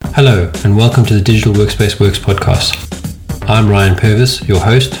Hello, and welcome to the Digital Workspace Works podcast. I'm Ryan Purvis, your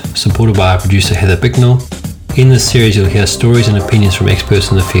host, supported by our producer Heather Bicknell. In this series, you'll hear stories and opinions from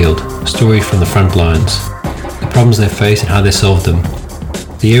experts in the field, stories from the front lines, the problems they face and how they solved them,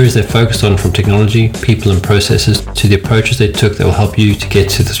 the areas they focused on from technology, people and processes, to the approaches they took that will help you to get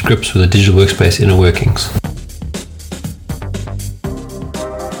to the grips with the digital workspace inner workings.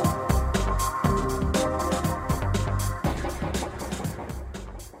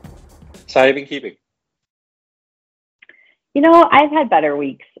 So how have you been keeping? I've had better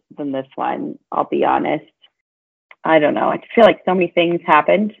weeks than this one, I'll be honest. I don't know. I feel like so many things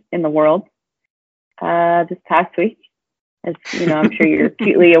happened in the world this past week, as I'm sure you're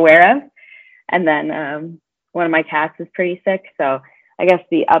acutely aware of. And then one of my cats is pretty sick. So I guess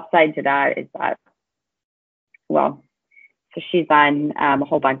the upside to that is that, so she's on a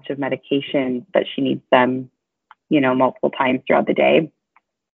whole bunch of medications, but she needs them, multiple times throughout the day.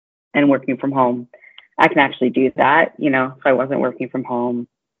 And working from home, I can actually do that. If I wasn't working from home,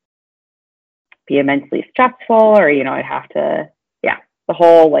 be immensely stressful, or I'd have to, the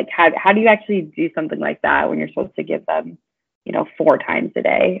whole how do you actually do something like that when you're supposed to give them, 4 times a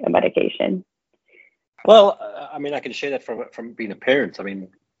day a medication? Well, I can share that from being a parent.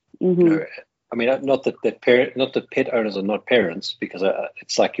 Not that pet owners are not parents, because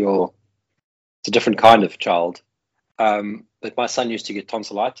it's like it's a different kind of child. But my son used to get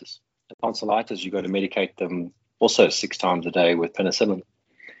tonsillitis. Tonsillitis, you got to medicate them also 6 times a day with penicillin.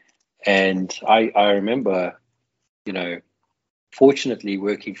 And I remember, fortunately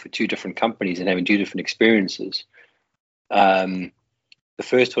working for 2 different companies and having 2 different experiences. The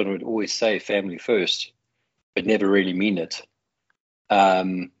first one would always say family first, but never really mean it.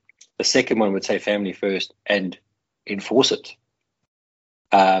 The second one would say family first and enforce it.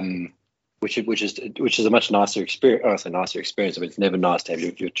 Which is a much nicer experience. I say nicer experience. It's never nice to have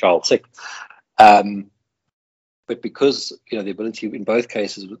your child sick. But because the ability in both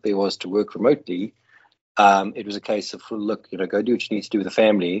cases there was to work remotely, it was a case of, look, go do what you need to do with the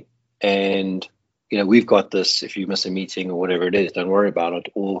family, and we've got this. If you miss a meeting or whatever it is, don't worry about it.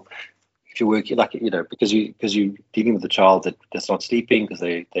 Or if you're working because you're dealing with a child that's not sleeping because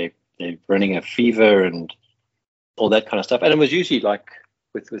they're running a fever and all that kind of stuff. And it was usually like,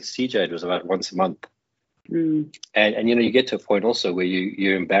 with CJ, it was about once a month. And you get to a point also where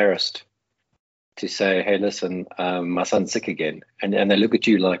you're embarrassed to say, hey, listen, my son's sick again. And they look at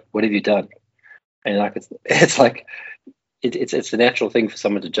you like, what have you done? And it's the natural thing for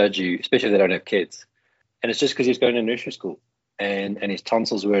someone to judge you, especially if they don't have kids. And it's just because he's going to nursery school and his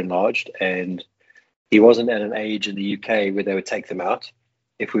tonsils were enlarged, and he wasn't at an age in the UK where they would take them out.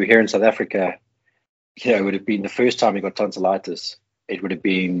 If we were here in South Africa, it would have been the first time he got tonsillitis. It would have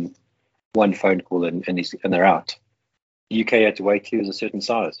been one phone call and they're out. The UK had to wait till he was a certain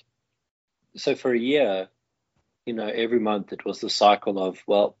size. So for a year, every month it was the cycle of,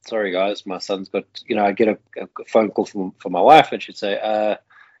 well, sorry guys, my son's got, I'd get a phone call from my wife, and she'd say,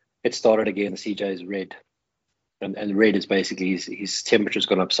 it started again, CJ's red. And red is basically his temperature's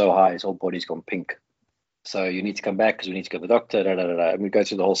gone up so high, his whole body's gone pink. So you need to come back because we need to go to the doctor, and we go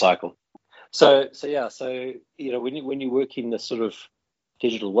through the whole cycle. So when you work in this sort of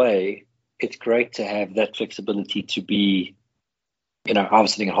digital way, it's great to have that flexibility to be, I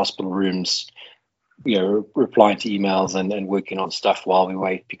was sitting in hospital rooms, replying to emails and working on stuff while we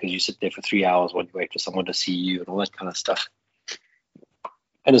wait, because you sit there for 3 hours while you wait for someone to see you and all that kind of stuff.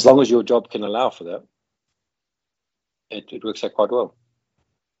 And as long as your job can allow for that, it works out quite well.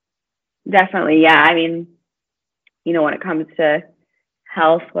 Definitely, yeah. When it comes to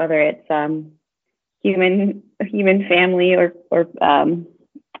health, whether it's human family or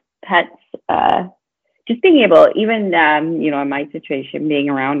pets, just being able, even in my situation, being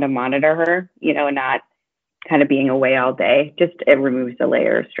around to monitor her, and not kind of being away all day, just it removes a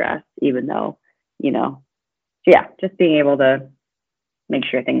layer of stress, even though, just being able to make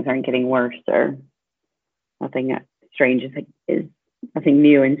sure things aren't getting worse, or nothing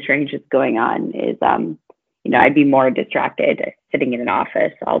new and strange is going on, is I'd be more distracted sitting in an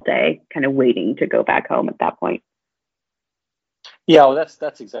office all day, kind of waiting to go back home at that point. Yeah, well,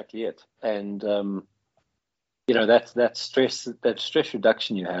 that's exactly it. And that stress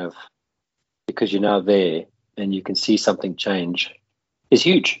reduction you have because you're now there and you can see something change is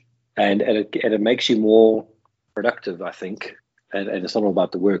huge, and it makes you more productive, I think. And it's not all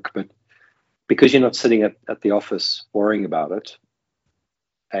about the work, but because you're not sitting at the office worrying about it,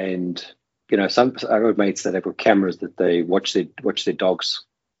 and some I got mates that have got cameras that they watch their dogs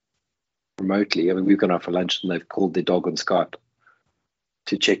remotely. We've gone out for lunch and they've called their dog on Skype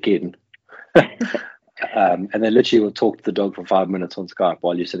to check in. And they literally will talk to the dog for 5 minutes on Skype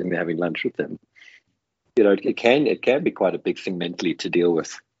while you're sitting there having lunch with them. You know, it can be quite a big thing mentally to deal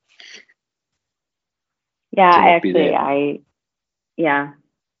with. Yeah,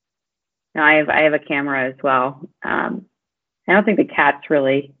 No, I have a camera as well. I don't think the cats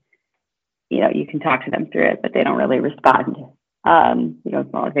really, you can talk to them through it, but they don't really respond.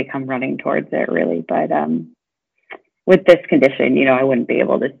 It's not like they come running towards it really. But with this condition, I wouldn't be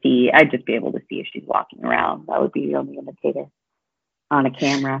able to see. I'd just be able to see if she's walking around. That would be the only indicator on a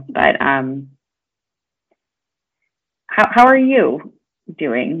camera. But how are you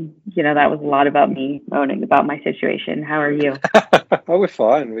doing? That was a lot about me moaning about my situation. How are you? Oh, we're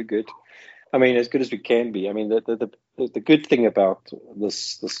fine. We're good. I mean, as good as we can be. I mean, the good thing about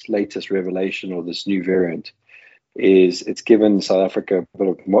this latest revelation or this new variant is it's given South Africa a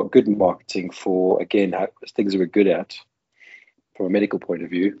bit of good marketing for, again, things that we're good at from a medical point of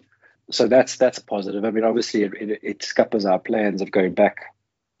view. So that's a positive. I mean, obviously, it scuppers our plans of going back.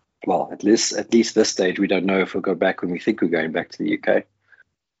 Well, at least this stage, we don't know if we'll go back when we think we're going back to the UK.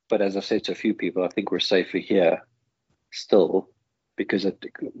 But as I've said to a few people, I think we're safer here still because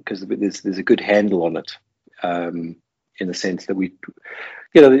there's a good handle on it, in the sense that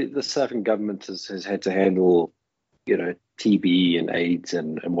the South African government has had to handle, TB and AIDS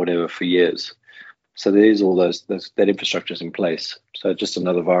and whatever for years. So there's all that infrastructure is in place. So just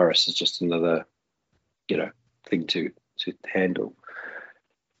another virus is just another, thing to handle.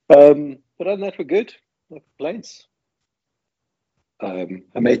 But other than that, we're good. No complaints. I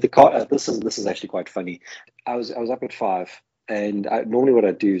made the car. This is actually quite funny. I was up at 5, and normally what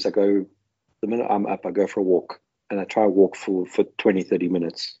I do is the minute I'm up, I go for a walk, and I try to walk for 20, 30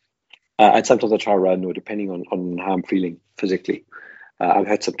 minutes. And sometimes I try to run, or depending on how I'm feeling physically. I've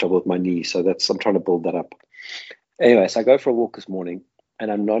had some trouble with my knee, so I'm trying to build that up. Anyway, so I go for a walk this morning,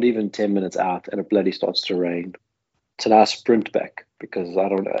 and I'm not even 10 minutes out, and it bloody starts to rain. So now I sprint back because I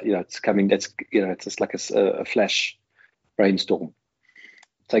don't, it's coming. It's just like a flash rainstorm.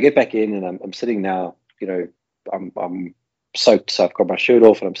 So I get back in, and I'm sitting now. I'm soaked, so I've got my shirt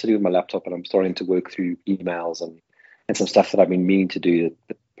off, and I'm sitting with my laptop, and I'm starting to work through emails and some stuff that I've been meaning to do,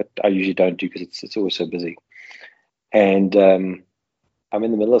 but I usually don't do because it's always so busy. And I'm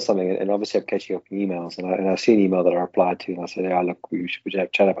in the middle of something, and obviously I'm catching up on emails, and I see an email that I replied to, and I said, "Yeah, look, we should have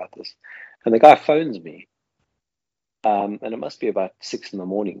a chat about this." And the guy phones me, and it must be about 6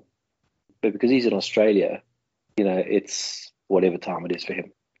 a.m, but because he's in Australia, it's whatever time it is for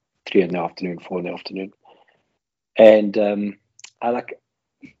him, 3 p.m, 4 p.m. And I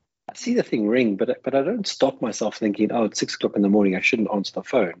see the thing ring, but I don't stop myself thinking, oh, it's 6 a.m, I shouldn't answer the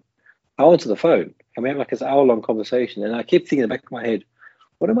phone. I answer the phone, and we have like this hour-long conversation, and I keep thinking in the back of my head,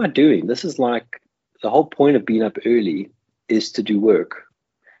 what am I doing? This is like the whole point of being up early is to do work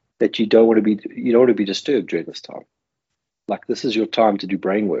that you don't want to be disturbed during this time. Like, this is your time to do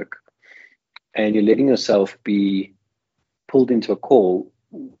brain work, and you're letting yourself be pulled into a call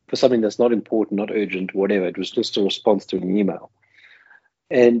for something that's not important, not urgent, whatever. It was just a response to an email.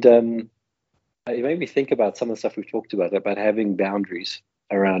 And it made me think about some of the stuff we've talked about having boundaries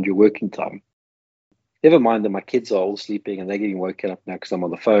around your working time. Never mind that my kids are all sleeping and they're getting woken up now because I'm on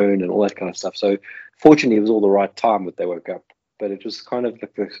the phone and all that kind of stuff. So fortunately, it was all the right time that they woke up. But it was kind of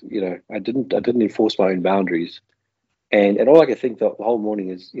like I didn't enforce my own boundaries, and all I could think the whole morning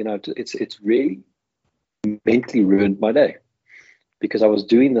is, it's really mentally ruined my day because I was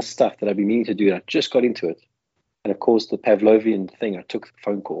doing the stuff that I've been meaning to do, and I just got into it. And of course, the Pavlovian thing, I took the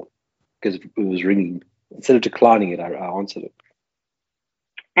phone call because it was ringing. Instead of declining it, I answered it.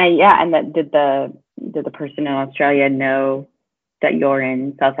 And did the person in Australia know that you're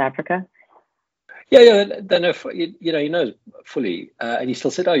in South Africa? Yeah, they know. He knows fully, and he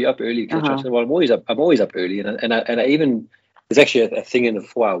still said, "Oh, you're up early." I said, "Well, I'm always up early." And I even, there's actually a thing in the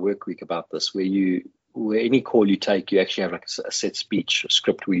 4-hour work week about this, where any call you take, you actually have like a set speech, a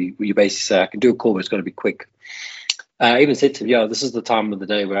script where you basically say, "I can do a call, but it's got to be quick." I even said to him, "Yeah, this is the time of the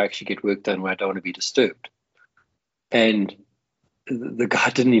day where I actually get work done, where I don't want to be disturbed." And the guy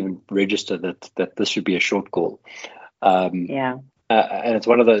didn't even register that this should be a short call. And it's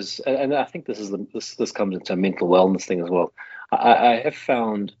one of those, and I think this comes into a mental wellness thing as well. I have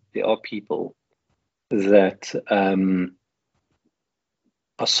found there are people that are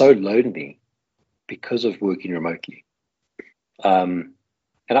so lonely because of working remotely. And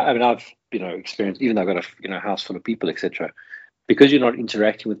I've experienced, even though I've got a house full of people, etc. Because you're not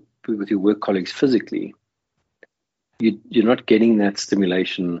interacting with your work colleagues physically, you're not getting that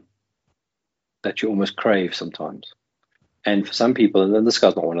stimulation that you almost crave sometimes. And for some people, and this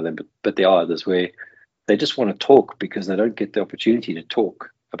guy's not one of them, but there are others where they just want to talk because they don't get the opportunity to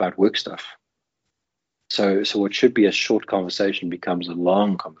talk about work stuff. So what should be a short conversation becomes a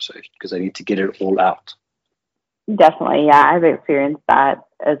long conversation because they need to get it all out. Definitely. Yeah. I've experienced that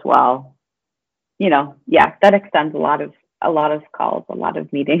as well. Yeah, that extends a lot of calls, a lot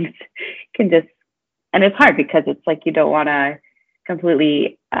of meetings can just, and it's hard because it's like you don't want to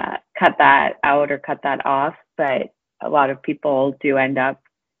completely cut that out or cut that off, but a lot of people do end up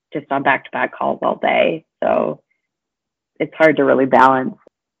just on back-to-back calls all day. So it's hard to really balance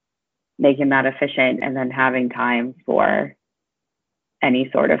making that efficient and then having time for any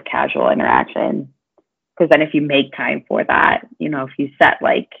sort of casual interaction. Because then if you make time for that, if you set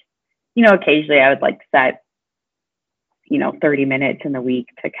occasionally I would set 30 minutes in the week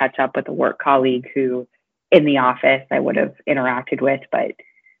to catch up with a work colleague who in the office I would have interacted with, but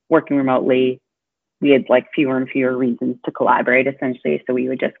working remotely, we had fewer and fewer reasons to collaborate essentially. So we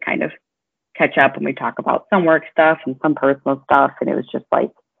would just kind of catch up and we talk about some work stuff and some personal stuff. And it was just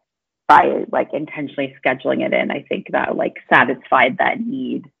by intentionally scheduling it in, I think that satisfied that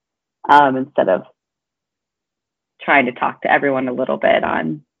need instead of trying to talk to everyone a little bit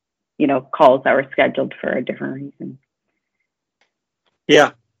on, calls that were scheduled for a different reason.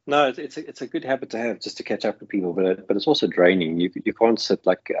 Yeah, no, it's a good habit to have just to catch up with people, but it's also draining. You can't sit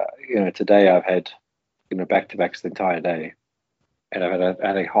today I've had back to backs the entire day, and I've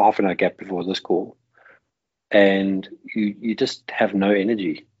had a half an hour gap before this call, and you just have no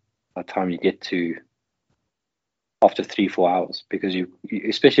energy by the time you get to after 3-4 hours because you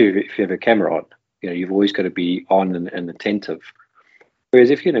especially if you have a camera on, you've always got to be on and attentive. Whereas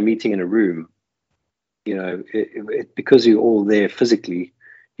if you're in a meeting in a room, because you're all there physically,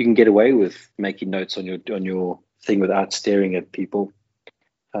 you can get away with making notes on your thing without staring at people.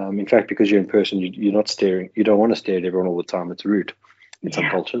 In fact, because you're in person, you're not staring. You don't want to stare at everyone all the time. It's rude in some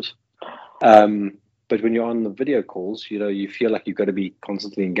cultures. But when you're on the video calls, you feel like you've got to be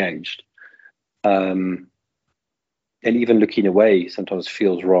constantly engaged. And even looking away sometimes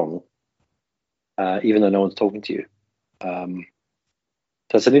feels wrong, even though no one's talking to you.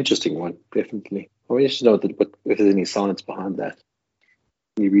 That's an interesting one, definitely. I want to know if there's any science behind that.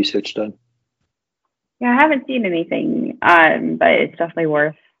 Any research done? Yeah, I haven't seen anything, but it's definitely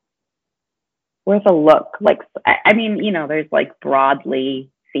worth a look. There's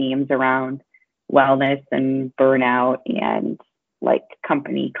broadly themes around wellness and burnout and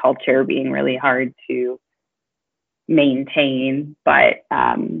company culture being really hard to maintain, but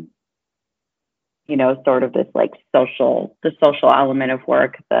sort of this the social element of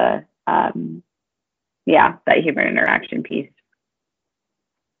work, that human interaction piece.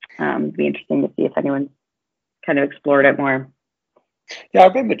 It'd be interesting to see if anyone's kind of explored it more. Yeah, I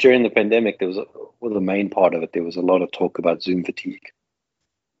remember during the pandemic, there was the main part of it. There was a lot of talk about Zoom fatigue,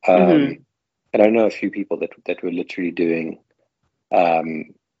 and I know a few people that were literally doing,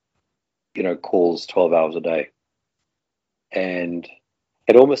 calls 12 hours a day, and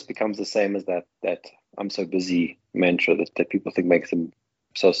it almost becomes the same as that I'm so busy mantra that people think makes them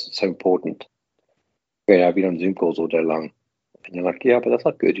so important. I've been on Zoom calls all day long, and you're like, yeah, but that's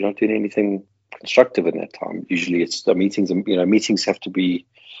not good. You're not doing anything constructive in that time. Usually it's the meetings, and meetings have to be,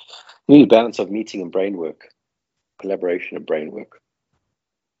 you need a balance of meeting and brain work, collaboration and brain work.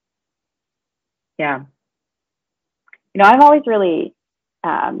 Yeah. I'm always really,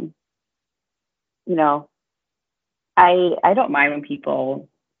 I don't mind when people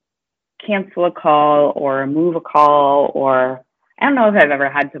cancel a call or move a call, or I don't know if I've ever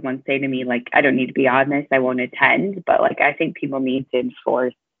had someone say to me, I don't need to be on this, I won't attend, but I think people need to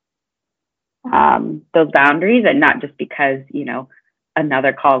enforce those boundaries, and not just because,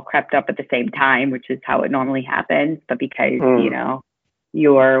 another call crept up at the same time, which is how it normally happens, but because,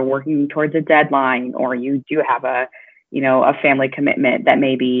 you're working towards a deadline, or you do have a family commitment that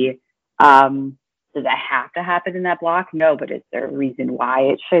maybe, does that have to happen in that block? No, but is there a reason why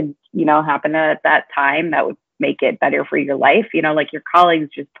it should, happen at that time that would make it better for your life? Your colleagues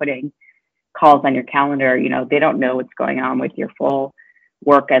just putting calls on your calendar, they don't know what's going on with your full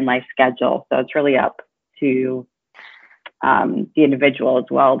work and life schedule. So it's really up to the individual as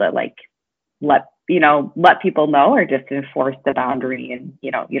well to let people know, or just enforce the boundary. And,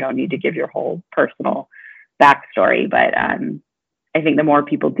 you don't need to give your whole personal backstory, but I think the more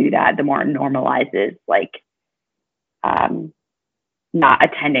people do that, the more it normalizes not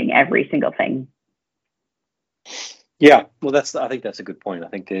attending every single thing. Yeah, well, I think that's a good point. I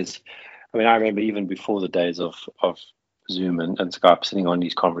think I remember even before the days of Zoom and Skype, sitting on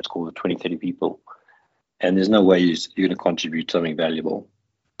these conference calls with 20, 30 people, and there's no way you're going to contribute something valuable,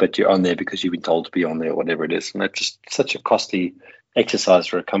 but you're on there because you've been told to be on there, or whatever it is. And that's just such a costly exercise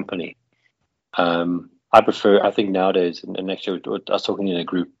for a company. I think nowadays, and actually I was talking in a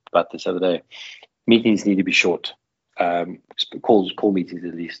group about this the other day, meetings need to be short. Call meetings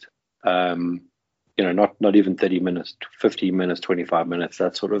at least. Not even 30 minutes, 15 minutes, 25 minutes,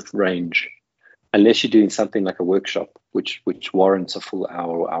 that sort of range. Unless you're doing something like a workshop, which warrants a full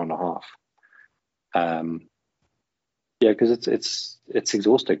hour or hour and a half. Because it's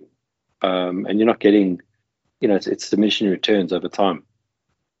exhausting, and you're not getting, it's diminishing returns over time.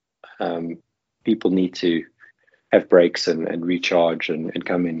 People need to have breaks and recharge and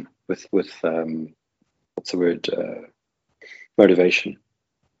come in with what's the word, motivation.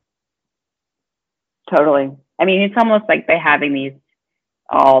 Totally. I mean, it's almost like by having these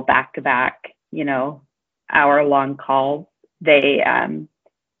all back to back, hour-long calls, I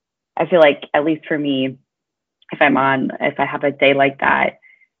feel like, at least for me, if I have a day like that,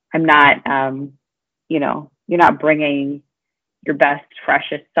 I'm not, you're not bringing your best,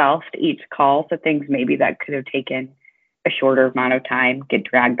 freshest self to each call. So things maybe that could have taken a shorter amount of time get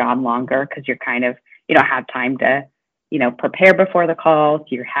dragged on longer because you're kind of, you don't have time to, prepare before the call. So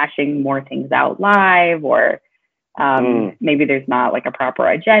you're hashing more things out live, or maybe there's not like a proper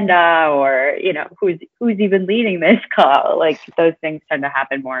agenda, or, who's even leading this call. Like those things tend to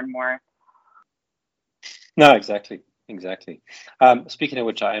happen more and more. No, exactly. Speaking of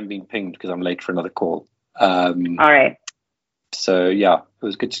which, I am being pinged because I'm late for another call. All right. So yeah, it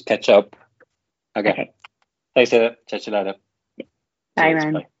was good to catch up. Okay. Thanks, Heather. Catch you later. Bye,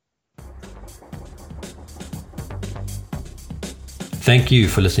 man. Bye. Thank you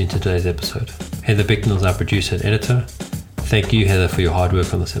for listening to today's episode. Heather Bicknell is our producer and editor. Thank you, Heather, for your hard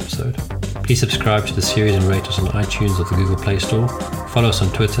work on this episode. Please subscribe to the series and rate us on iTunes or the Google Play Store. Follow us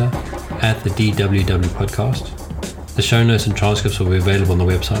on Twitter at the DWW Podcast. The show notes and transcripts will be available on the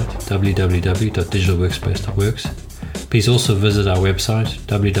website www.digitalworkspace.works. Please also visit our website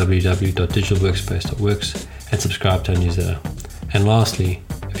www.digitalworkspace.works and subscribe to our newsletter. And lastly,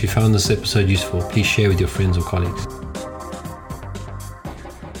 if you found this episode useful, please share with your friends or colleagues.